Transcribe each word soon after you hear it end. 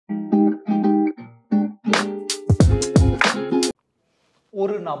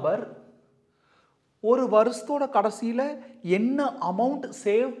ஒரு நபர் ஒரு வருஷத்தோட கடைசியில் என்ன அமௌண்ட்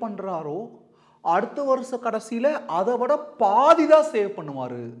சேவ் பண்ணுறாரோ அடுத்த வருஷ கடைசியில் அதை விட பாதி தான் சேவ்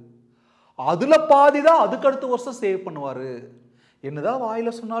பண்ணுவார். அதில் பாதி தான் அதுக்கு அடுத்த வருஷம் சேவ் பண்ணுவார். என்னதான்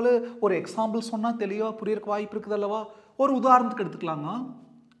வாயில் சொன்னாலும் ஒரு எக்ஸாம்பிள் சொன்னால் தெளிவாக புரியறதுக்கு வாய்ப்பு இருக்குது அல்லவா? ஒரு உதாரணத்துக்கு எடுத்துக்கலாங்க.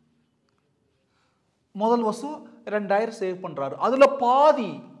 முதல் வருஷம் 2000 சேவ் பண்ணுறாரு, அதில்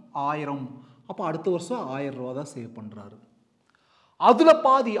பாதி 1000. அப்போ அடுத்த வருஷம் 1000 ரூபா தான் சேவ் பண்ணுறாரு. அதில்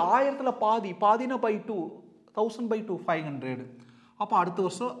பாதி 1000ல் பாதினா பை 2, 1000 by 2 500. அப்போ அடுத்த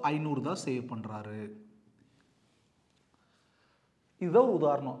வருஷம் 500 தான் சேவ் பண்ணுறாரு. இதுதான் ஒரு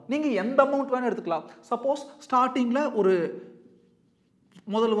உதாரணம். நீங்கள் எந்த அமௌண்ட் வேணும் எடுத்துக்கலாம். சப்போஸ் ஸ்டார்டிங்கில் ஒரு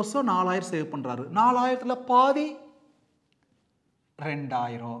முதல் வருஷம் 4000 சேவ் பண்ணுறாரு, 4000ல் பாதி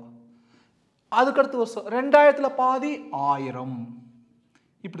 2000. அதுக்கடுத்த வருஷம் 2000ல் பாதி 1000.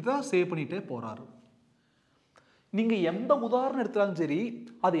 இப்படி தான் சேவ் பண்ணிகிட்டே போகிறாரு. நீங்கள் எந்த உதாரணம் எடுத்தாலும் சரி,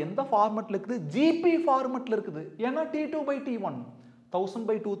 அது எந்த ஃபார்மெட்டில் இருக்குது? ஜிபி ஃபார்மெட்டில் இருக்குது. ஏன்னா T2 by T1, 1000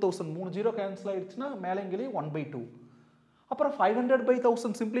 by 2000, 3 0 cancel ஆகிடுச்சுன்னா மேலே இங்கே 1/2. அப்புறம் 500 by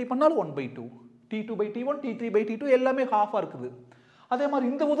 1000 சிம்பிளை பண்ணால் 1/2. T2 by T1, T3 by T2 எல்லாமே ஹாஃபாக இருக்குது. அதே மாதிரி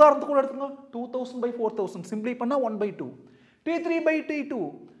இந்த உதாரணத்துக்கு கூட எடுத்துங்க. 2000 by 4000 சிம்பிளை பண்ணால் 1/2. T3 by T2,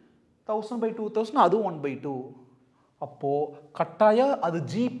 1000 by 2000 அது 1/2. அப்போது கட்டாயம் அது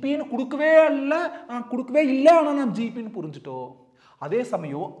ஜிபின்னு கொடுக்கவே இல்லை, ஆனால் நான் ஜிபின்னு புரிஞ்சுட்டோம். அதே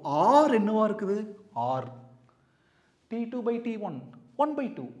சமயம் ஆர் என்னவா இருக்குது? R T2 by T1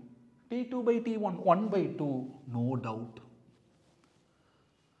 1/2, T2 by T1 1/2. No doubt.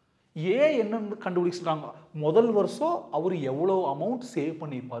 ஏ என்னன்னு கண்டுபிடிச்சிட்டாங்க. முதல் வருஷம் அவர் எவ்வளோ அமௌண்ட் சேவ்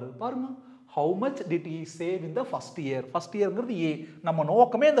பண்ணியிருப்பாரு பாருங்க. How much did he save in the first year? First இயர்ங்கிறது ஏ. நம்ம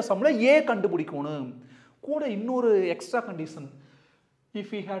நோக்கமே இந்த சம்மில் ஏ கண்டுபிடிக்கணும். கூட இன்னொரு extra condition.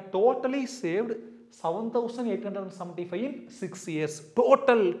 If he had totally saved 7875 in 6 years.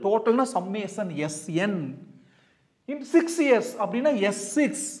 டோட்டல்னா summation SN in 6 years அப்படின்னா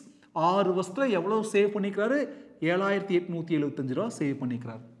S6. 6 வருஷத்தில் எவ்வளோ சேவ் பண்ணிக்கிறாரு? 7875 ரூபா சேவ்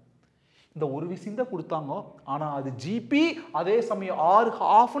பண்ணிக்கிறாரு. இந்த ஒரு விஷயம் தான் கொடுத்தாங்க. ஆனால் அது ஜிபி. அதே சமயம் 6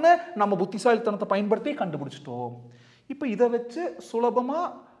 ஹாஃப்னு நம்ம புத்திசாலித்தனத்தை பயன்படுத்தி கண்டுபிடிச்சிட்டோம். இப்போ இதை வச்சு சுலபமாக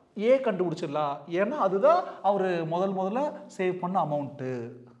ஏ கண்டுபிடிச்சிடலாம். ஏன்னா அதுதான் அவர் முதல்ல சேவ் பண்ண அமௌண்ட்டு.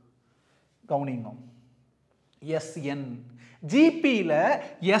 கவனிங்க. SN ஜிபியில்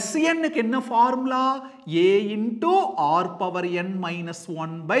SNக்கு என்ன formula? A into R power n minus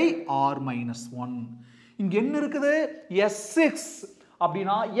 1 by R minus 1. இங்கே என்ன இருக்குது? S6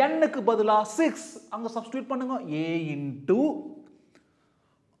 அப்படின்னா nக்கு பதிலாக 6 அங்கே சப்ஸ்டியூட் பண்ணுங்க. A into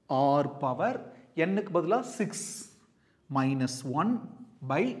R power nக்கு பதிலாக 6 minus 1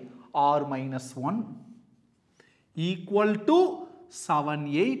 by R minus 1 equal to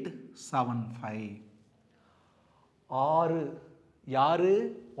 7875. 6 யாரு?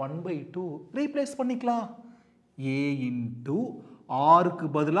 1/2 ரீப்ளேஸ் பண்ணிக்கலாம். A into Rக்கு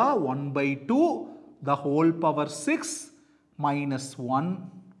பதிலாக 1/2 the whole power 6 minus 1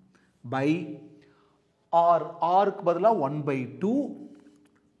 by Rக்கு பதிலாக 1/2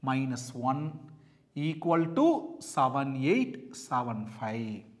 minus 1 equal to 7875.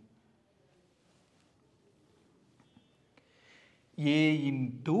 A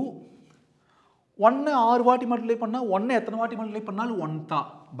into 1 6 வாட்டி மல்டிப்ளை பண்ணால் 1 எத்தனை வாட்டி மல்டிப்ளை பண்ணாலும் 1 தான்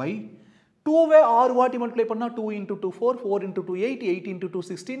பை 2வே 6 வாட்டி மல்டிப்ளை பண்ணால் 2 into 2 4, 4 into 2 8, 8 into 2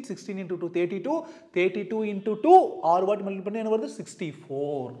 16, 16 into 2 32, 32 into 2 6 வாட்டி மல்டிப்ளை பண்ணால் என்ன வருது?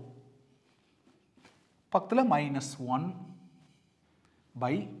 64. பக்கத்தில் -1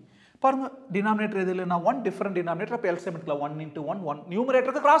 பை பாருங்க. டினாமினேட்டர் எது இல்லைன்னா 1, டிஃபரெண்ட் டினாமினேட்டர். அப்போ எல்சிஎம் எடுக்கலாம். 1 into 1 1.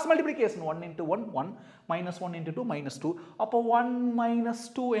 நியூமரேட்டருக்கு cross multiplication 1 into 1 1, -1 into 2 -2. அப்போ 1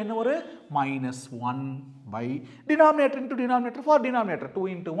 - 2 என்ன வரும்? -1 by denominator into denominator for denominator 2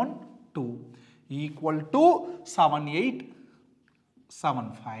 into 1 2 equal to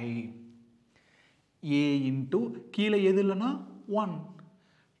 7875. A into கீழே எது இல்லைன்னா 1,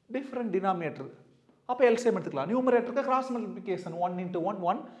 டிஃபரெண்ட் டினாமினேட்டர். அப்போ எல்சிஎம் எடுத்துக்கலாம். நியூமரேட்டருக்கு கிராஸ் மல்டிப்ளிகேஷன் 1 into 1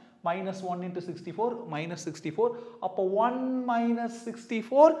 1, -1 into 64 -64. அப்போ 1 -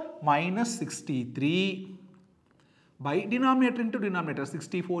 64 -63 by denominator into denominator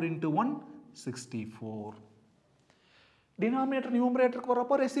 64 into 1 64. denominator numerator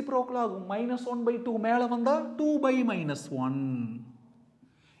வரப்போ reciprocal ஆகும். -1/2 மேலே வந்தா 2/-1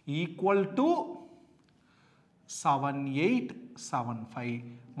 equal to 7875.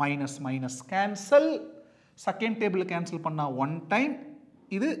 minus cancel. second table cancel பண்ணா 1 time,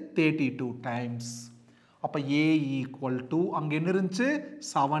 இது 32 times. அப்போ A equal to அங்கே என்ன இருந்துச்சு?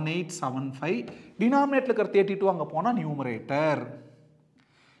 7875. டினாமினேட்டர் இருக்கிற 32 அங்கே போனால் நியூமரேட்டர்.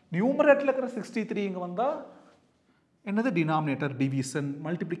 நியூமரேட்டரில் இருக்கிற 63 இங்கே வந்தால் என்னது டினாமினேட்டர் டிவிஷன்,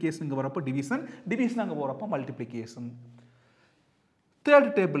 மல்டிப்ளிகேஷன் இங்கே வரப்போ டிவிஷன், டிவிஷன் அங்கே போகிறப்போ மல்டிப்ளிகேஷன்.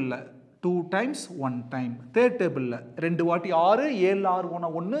 தேர்ட் டேபிளில் 2 டைம்ஸ் 1 டைம். தேர்ட் டேபிளில் 2 வாட்டி 6, 7 6 1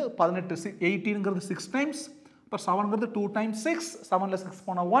 1 18 18ங்கிறது 6 டைம்ஸ். இப்போ 7ங்கிறது 2 டைம்ஸ் 6, 7ல் 6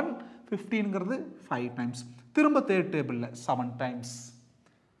 போனால் 1, 15ங்கிறது 5 டைம்ஸ். திரும்ப தேர்ட் டேபிளில் 7 டைம்ஸ்.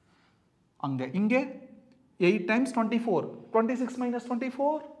 அங்கே இங்கே 8 டைம்ஸ் 24, 26 மைனஸ்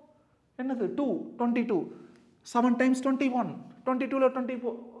 24 என்னது 2, 22. 7 டைம்ஸ் 21, 22ல்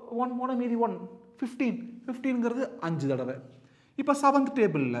 21 போனால் மீதி 1, 15, 15ங்கிறது 5 தடவை. இப்போ 7th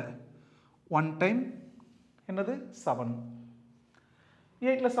டேபிளில் 1 டைம் என்னது 7,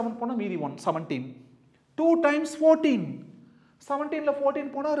 8ல் 7 போனால் மீதி 1, 17. 2 டைம்ஸ் 14, 17ல் 14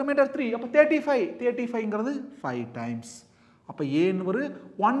 போனால் ரிமைண்டர் 3, அப்போ 35, 35ங்கிறது 5 டைம்ஸ். அப்போ ஏன்னு ஒரு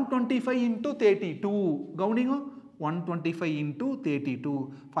 125 into 32. கவுனிங்க 125 into 32.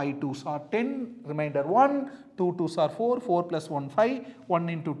 5 2s are 10, remainder 1, 2 2s are 4, 4 plus 1 5, 1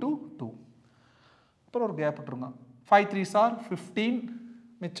 into 2 2. அப்புறம் ஒரு கேப் விட்டுருங்க. 5 3s are 15,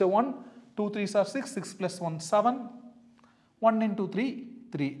 மிச்சம் 1, 2 3s are 6, 6 plus 1 7, 1 into 3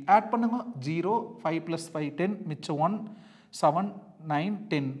 3. Add பண்ணுங்க 0, 5 plus 5 10, மிச்சம் 1, 7 9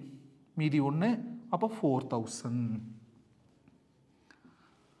 10, மீதி 1, அப்போ 4000.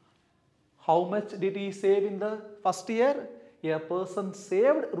 How much did he save in the first year? A person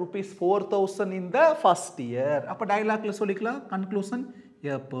saved rupees 4000 in the first year. அப்போ dialogue சொல்லிக்கலாம். Conclusion,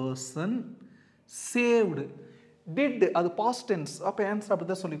 a person saved. Did அது past tense. அப்போ answer அப்படி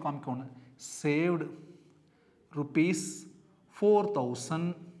தான் சொல்லி காமிக்கணும். Saved rupees 4000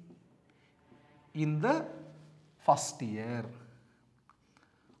 in the first year.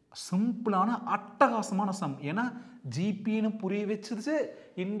 சிம்பிளான அட்டகாசமான சம். ஏன்னா ஜிபின்னு புரிய வச்சது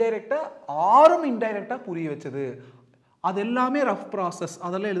இன்டைரக்டாக, ஆறும் இன்டைரக்டாக புரிய வச்சது. அது எல்லாமே ரஃப் ப்ராசஸ்,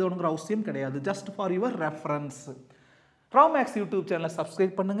 அதெல்லாம் எழுதணுங்கிற அவசியம் கிடையாது. Just for your reference. ட்ராமேக்ஸ் YouTube சேனலை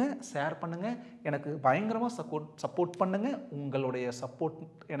சப்ஸ்கிரைப் பண்ணுங்கள், ஷேர் பண்ணுங்கள், எனக்கு பயங்கரமாக சப்போர்ட் பண்ணுங்கள். உங்களுடைய சப்போர்ட்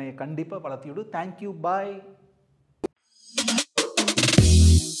என்னை கண்டிப்பாக வளர்த்திவிடும். தேங்க்யூ, பாய்.